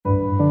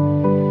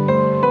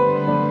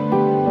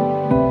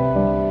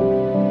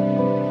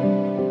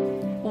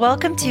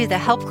Welcome to the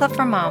Help Club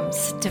for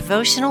Moms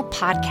Devotional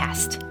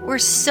Podcast. We're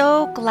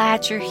so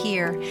glad you're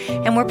here,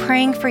 and we're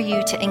praying for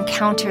you to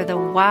encounter the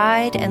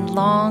wide and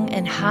long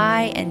and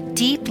high and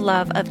deep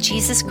love of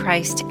Jesus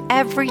Christ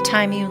every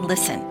time you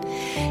listen.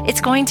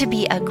 It's going to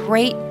be a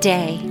great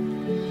day.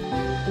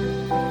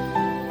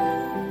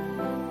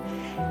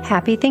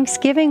 Happy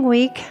Thanksgiving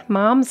week,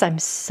 moms. I'm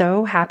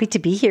so happy to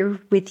be here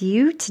with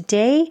you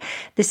today.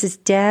 This is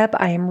Deb.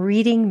 I am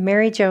reading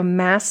Mary Jo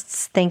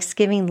Mast's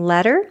Thanksgiving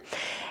letter.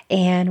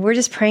 And we're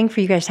just praying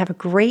for you guys to have a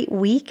great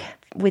week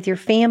with your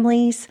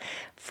families,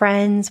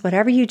 friends,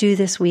 whatever you do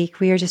this week.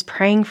 We are just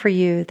praying for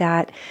you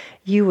that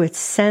you would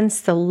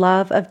sense the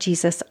love of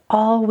Jesus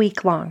all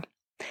week long.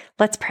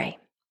 Let's pray.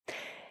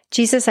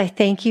 Jesus, I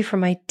thank you for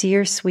my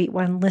dear sweet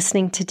one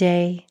listening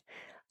today.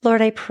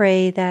 Lord, I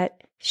pray that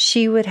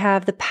she would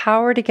have the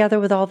power together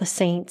with all the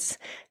saints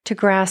to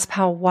grasp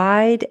how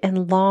wide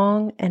and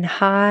long and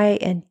high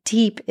and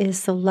deep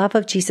is the love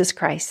of Jesus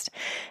Christ.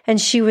 And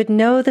she would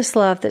know this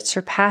love that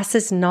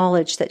surpasses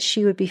knowledge, that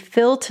she would be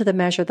filled to the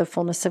measure of the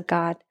fullness of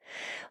God.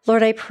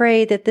 Lord, I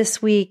pray that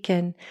this week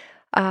and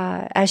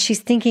as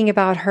she's thinking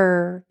about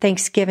her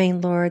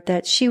Thanksgiving, Lord,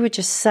 that she would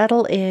just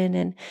settle in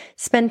and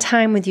spend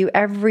time with you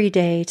every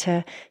day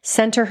to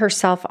center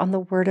herself on the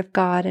Word of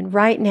God. And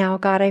right now,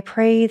 God, I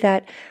pray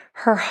that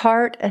her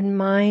heart and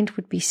mind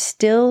would be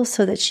still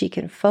so that she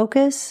can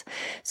focus,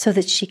 so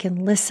that she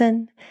can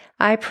listen.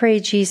 I pray,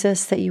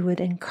 Jesus, that you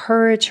would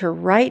encourage her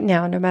right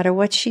now, no matter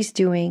what she's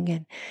doing.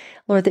 And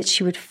Lord, that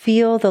she would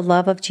feel the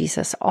love of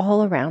Jesus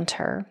all around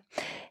her.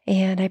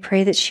 And I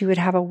pray that she would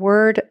have a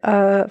word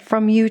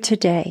from you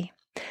today.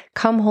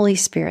 Come, Holy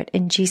Spirit,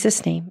 in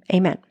Jesus' name,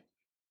 amen.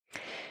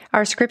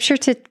 Our scripture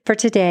for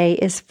today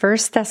is 1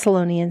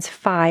 Thessalonians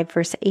 5,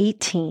 verse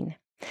 18.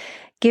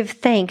 Give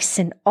thanks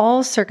in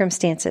all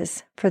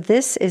circumstances, for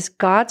this is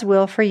God's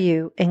will for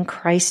you in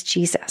Christ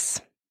Jesus.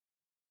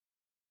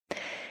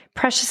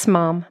 Precious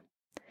mom,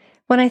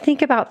 when I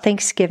think about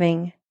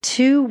Thanksgiving,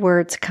 two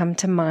words come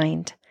to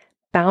mind: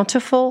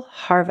 bountiful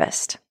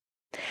harvest.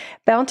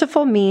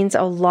 Bountiful means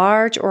a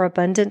large or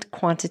abundant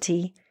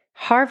quantity.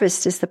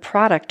 Harvest is the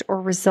product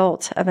or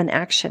result of an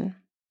action.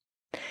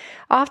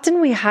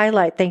 Often we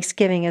highlight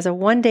Thanksgiving as a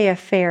one-day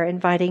affair,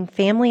 inviting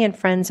family and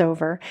friends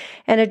over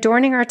and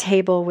adorning our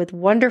table with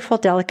wonderful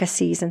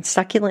delicacies and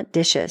succulent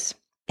dishes.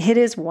 It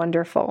is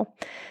wonderful.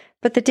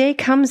 But the day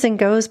comes and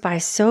goes by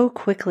so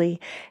quickly,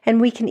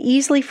 and we can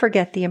easily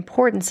forget the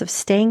importance of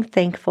staying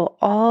thankful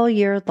all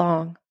year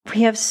long.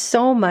 We have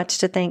so much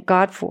to thank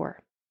God for.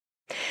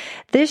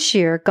 This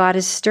year, God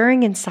is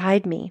stirring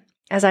inside me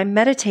as I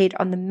meditate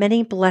on the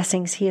many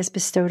blessings He has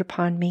bestowed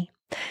upon me.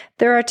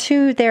 They are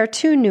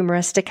too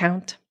numerous to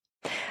count.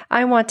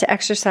 I want to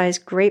exercise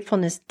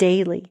gratefulness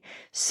daily,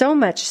 so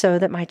much so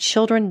that my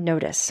children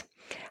notice.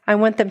 I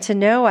want them to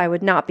know I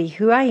would not be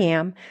who I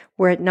am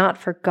were it not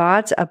for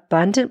God's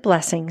abundant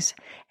blessings,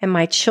 and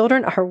my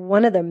children are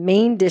one of the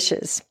main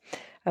dishes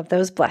of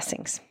those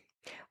blessings.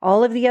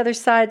 All of the other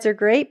sides are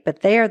great,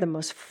 but they are the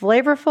most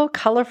flavorful,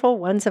 colorful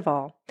ones of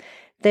all.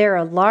 They are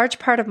a large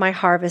part of my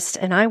harvest,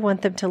 and I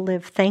want them to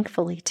live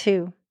thankfully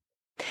too.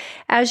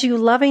 As you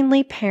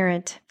lovingly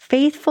parent,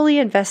 faithfully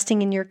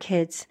investing in your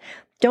kids,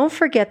 don't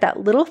forget that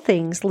little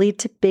things lead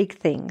to big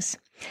things.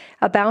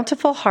 A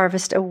bountiful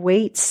harvest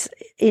awaits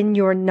in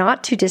your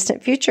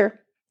not-too-distant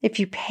future if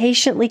you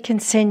patiently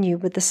continue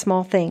with the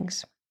small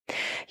things.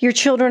 Your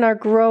children are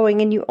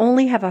growing, and you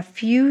only have a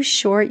few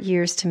short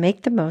years to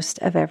make the most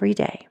of every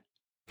day.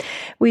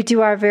 We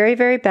do our very,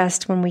 very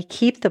best when we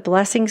keep the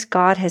blessings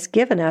God has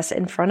given us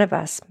in front of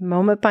us,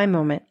 moment by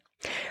moment.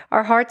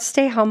 Our hearts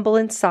stay humble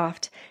and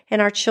soft,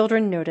 and our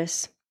children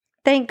notice.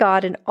 Thank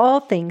God in all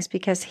things,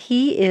 because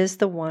He is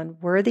the one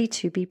worthy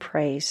to be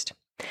praised.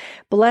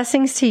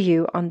 Blessings to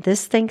you on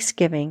this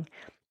Thanksgiving,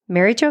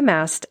 Mary Jo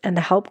Mast and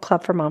the Help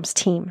Club for Moms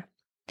team.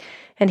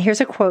 And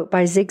here's a quote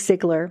by Zig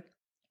Ziglar: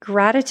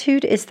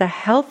 "Gratitude is the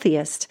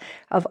healthiest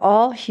of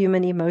all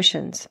human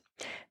emotions.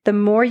 The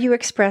more you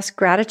express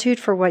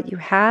gratitude for what you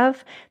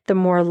have, the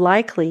more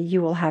likely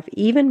you will have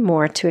even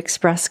more to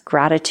express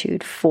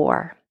gratitude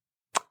for."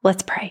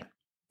 Let's pray.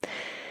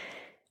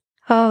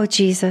 Oh,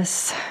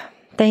 Jesus,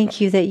 thank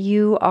you that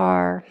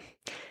you're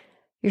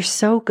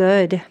so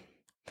good.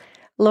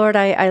 Lord,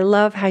 I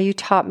love how you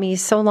taught me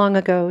so long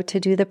ago to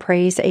do the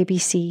praise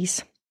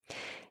ABCs.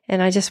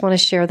 And I just want to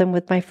share them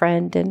with my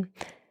friend and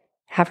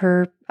have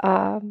her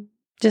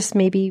just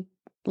maybe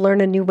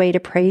learn a new way to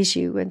praise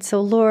you. And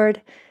so,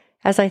 Lord,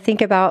 as I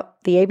think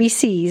about the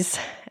ABCs,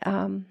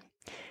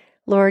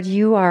 Lord,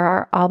 you are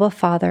our Abba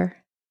Father.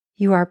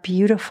 You are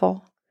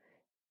beautiful.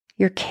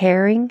 You're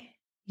caring.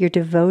 You're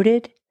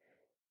devoted.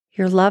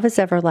 Your love is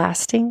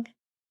everlasting.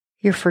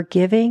 You're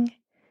forgiving.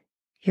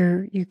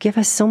 You give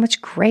us so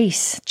much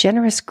grace,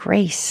 generous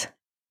grace.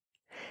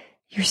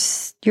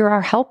 You're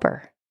our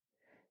helper.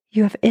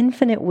 You have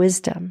infinite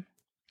wisdom.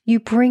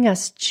 You bring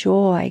us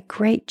joy,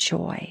 great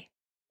joy.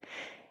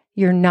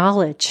 Your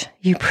knowledge,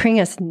 you bring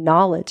us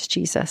knowledge,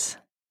 Jesus.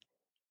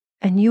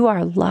 And you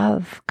are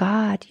love,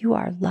 God, you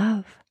are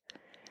love.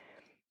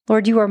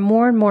 Lord, you are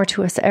more and more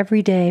to us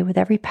every day. With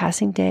every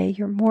passing day,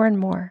 you're more and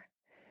more.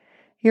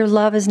 Your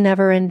love is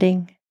never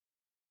ending.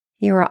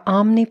 You are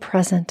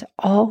omnipresent,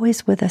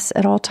 always with us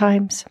at all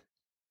times.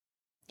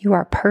 You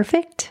are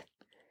perfect.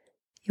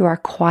 You are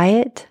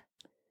quiet.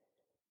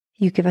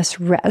 You give us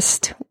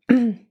rest.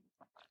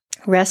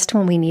 Rest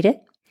when we need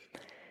it.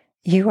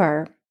 You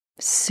are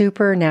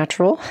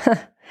supernatural.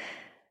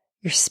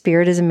 Your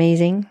spirit is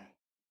amazing.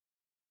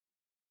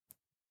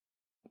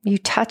 You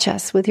touch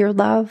us with your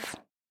love.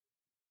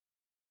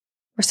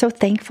 We're so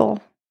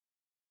thankful.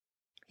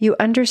 You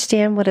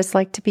understand what it's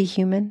like to be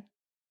human,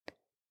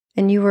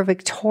 and you are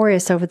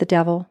victorious over the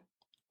devil.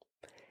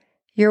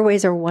 Your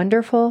ways are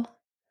wonderful.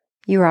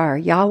 You are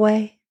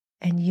Yahweh,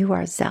 and you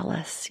are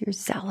zealous. You're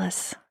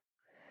zealous.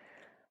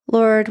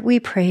 Lord, we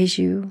praise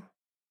you.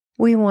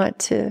 We want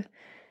to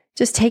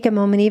just take a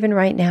moment, even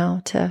right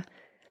now, to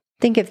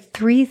think of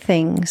 3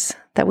 things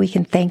that we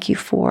can thank you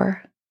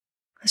for.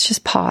 Let's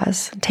just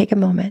pause and take a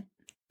moment.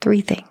 3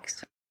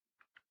 things.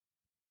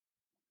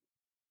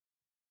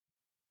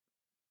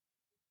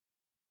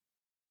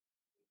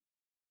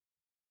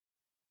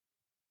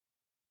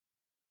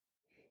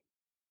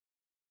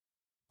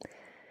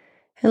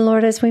 And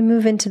Lord, as we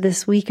move into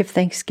this week of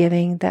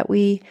Thanksgiving, that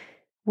we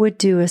would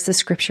do as the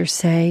scriptures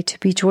say, to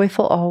be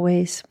joyful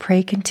always,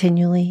 pray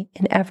continually,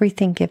 in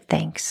everything give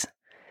thanks.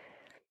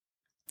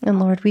 And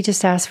Lord, we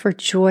just ask for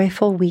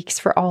joyful weeks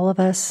for all of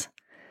us.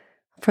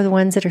 For the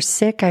ones that are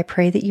sick, I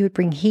pray that you would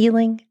bring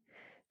healing.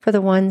 For the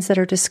ones that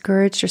are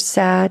discouraged or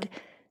sad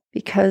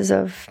because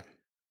of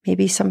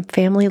maybe some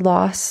family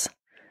loss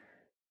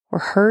or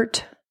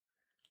hurt,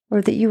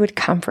 Lord, that you would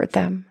comfort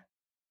them.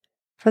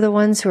 For the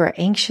ones who are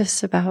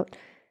anxious about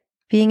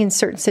being in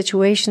certain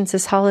situations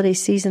this holiday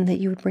season, that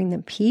you would bring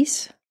them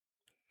peace.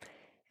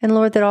 And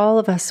Lord, that all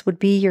of us would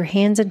be your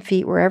hands and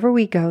feet wherever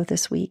we go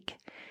this week,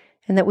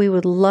 and that we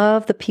would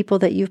love the people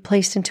that you've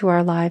placed into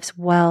our lives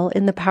well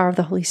in the power of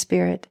the Holy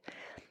Spirit,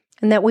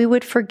 and that we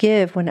would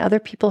forgive when other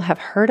people have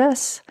hurt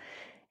us,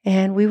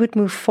 and we would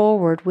move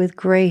forward with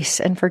grace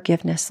and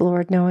forgiveness,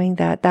 Lord, knowing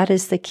that that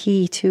is the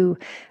key to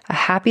a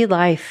happy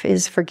life,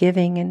 is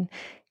forgiving and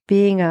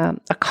being a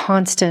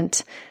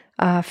constant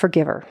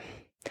forgiver.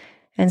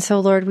 And so,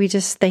 Lord, we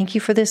just thank you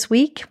for this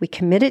week. We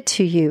commit it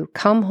to you.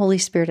 Come, Holy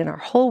Spirit, in our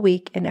whole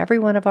week and every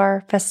one of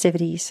our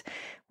festivities.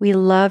 We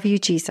love you,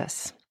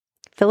 Jesus.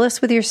 Fill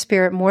us with your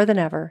Spirit more than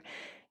ever.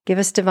 Give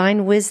us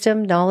divine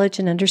wisdom, knowledge,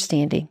 and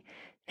understanding.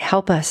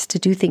 Help us to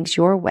do things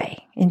your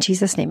way. In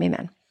Jesus' name,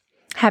 amen.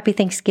 Happy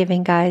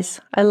Thanksgiving, guys.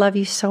 I love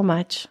you so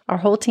much. Our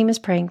whole team is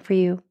praying for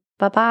you.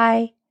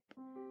 Bye-bye.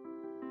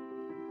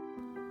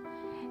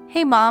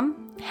 Hey,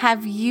 Mom,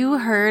 have you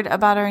heard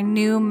about our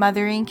new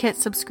Mothering Kit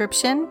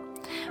subscription?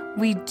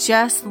 We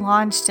just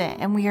launched it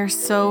and we are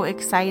so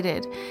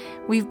excited.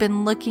 We've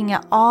been looking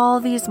at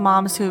all these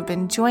moms who have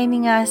been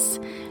joining us,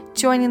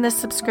 joining the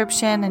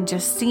subscription and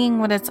just seeing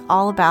what it's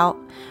all about.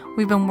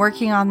 We've been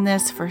working on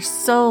this for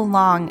so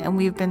long and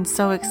we've been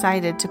so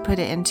excited to put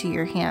it into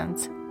your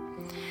hands.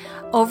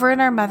 Over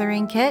in our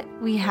Mothering Kit,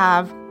 we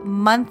have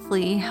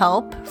monthly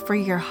help for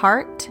your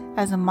heart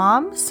as a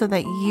mom so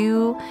that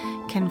you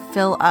can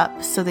fill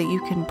up, so that you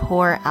can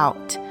pour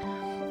out.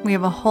 We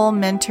have a whole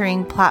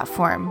mentoring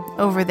platform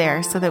over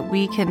there so that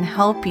we can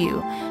help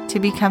you to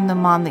become the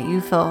mom that you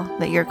feel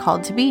that you're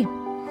called to be.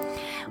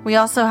 We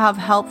also have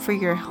help for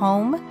your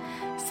home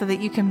so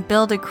that you can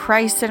build a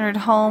Christ-centered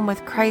home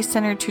with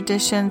Christ-centered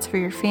traditions for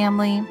your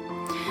family.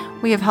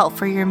 We have help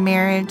for your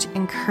marriage,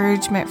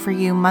 encouragement for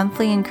you,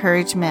 monthly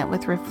encouragement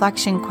with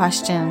reflection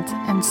questions,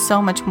 and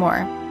so much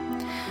more.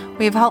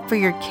 We have help for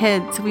your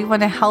kids. We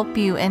want to help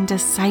you in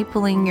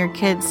discipling your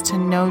kids to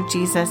know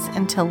Jesus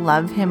and to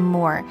love him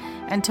more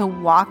and to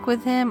walk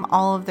with him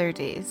all of their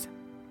days.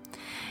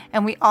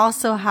 And we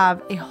also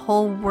have a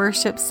whole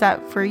worship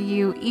set for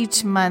you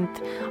each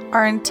month.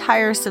 Our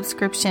entire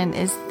subscription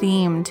is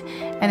themed,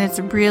 and it's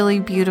really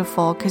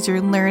beautiful because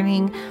you're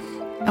learning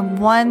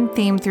one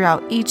theme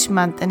throughout each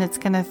month, and it's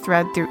going to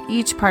thread through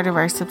each part of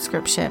our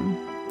subscription.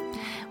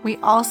 We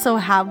also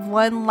have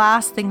one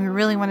last thing we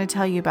really want to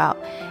tell you about,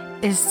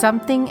 is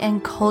something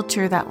in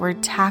culture that we're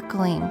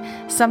tackling,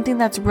 something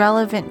that's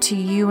relevant to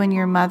you and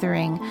your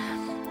mothering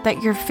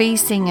that you're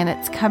facing and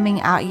it's coming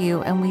at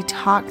you. And we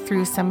talk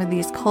through some of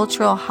these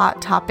cultural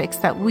hot topics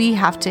that we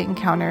have to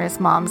encounter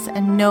as moms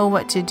and know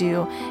what to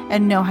do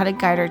and know how to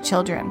guide our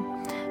children.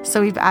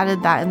 So we've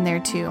added that in there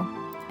too.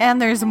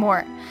 And there's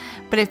more.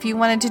 But if you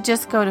wanted to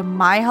just go to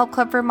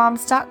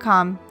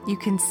myhelpclubformoms.com, you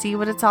can see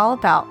what it's all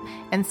about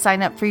and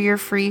sign up for your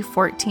free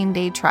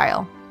 14-day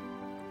trial.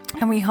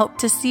 And we hope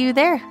to see you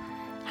there.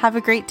 Have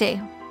a great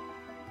day.